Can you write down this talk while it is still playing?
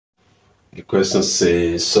The question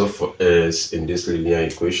says solve for s in this linear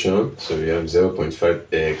equation. So we have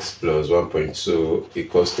 0.5x plus 1.2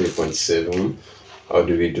 equals 3.7. How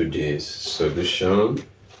do we do this? Solution.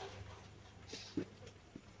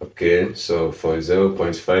 Okay, so for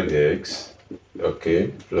 0.5x, okay,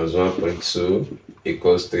 plus 1.2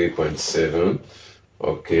 equals 3.7.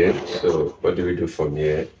 Okay, so what do we do from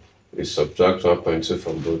here? We subtract 1.2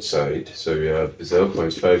 from both sides. So we have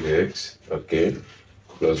 0.5x, okay,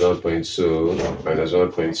 plus 1.2 minus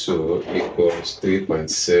 1.2 equals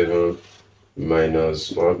 3.7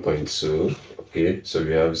 minus 1.2. Okay, so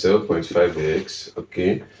we have 0.5x.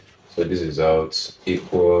 Okay, so this is out,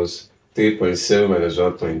 equals 3.7 minus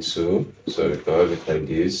 1.2. So we can have it like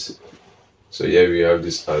this. So here we have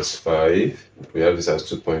this as 5, we have this as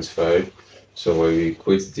 2.5. So when we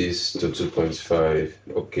equate this to 2.5,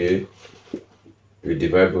 okay, we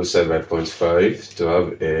divide both sides by 0.5 to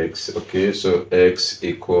have x. Okay, so x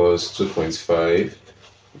equals 2.5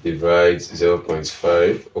 divide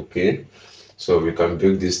 0.5. Okay, so we can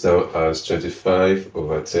break this down as 25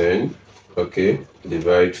 over 10. Okay,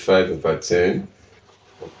 divide 5 over 10.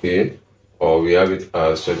 Okay, or we have it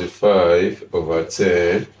as 25 over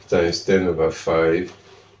 10 times 10 over 5.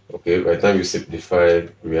 Okay, by the time you simplify,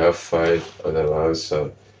 we have 5 as our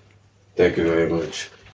answer. Thank you very much.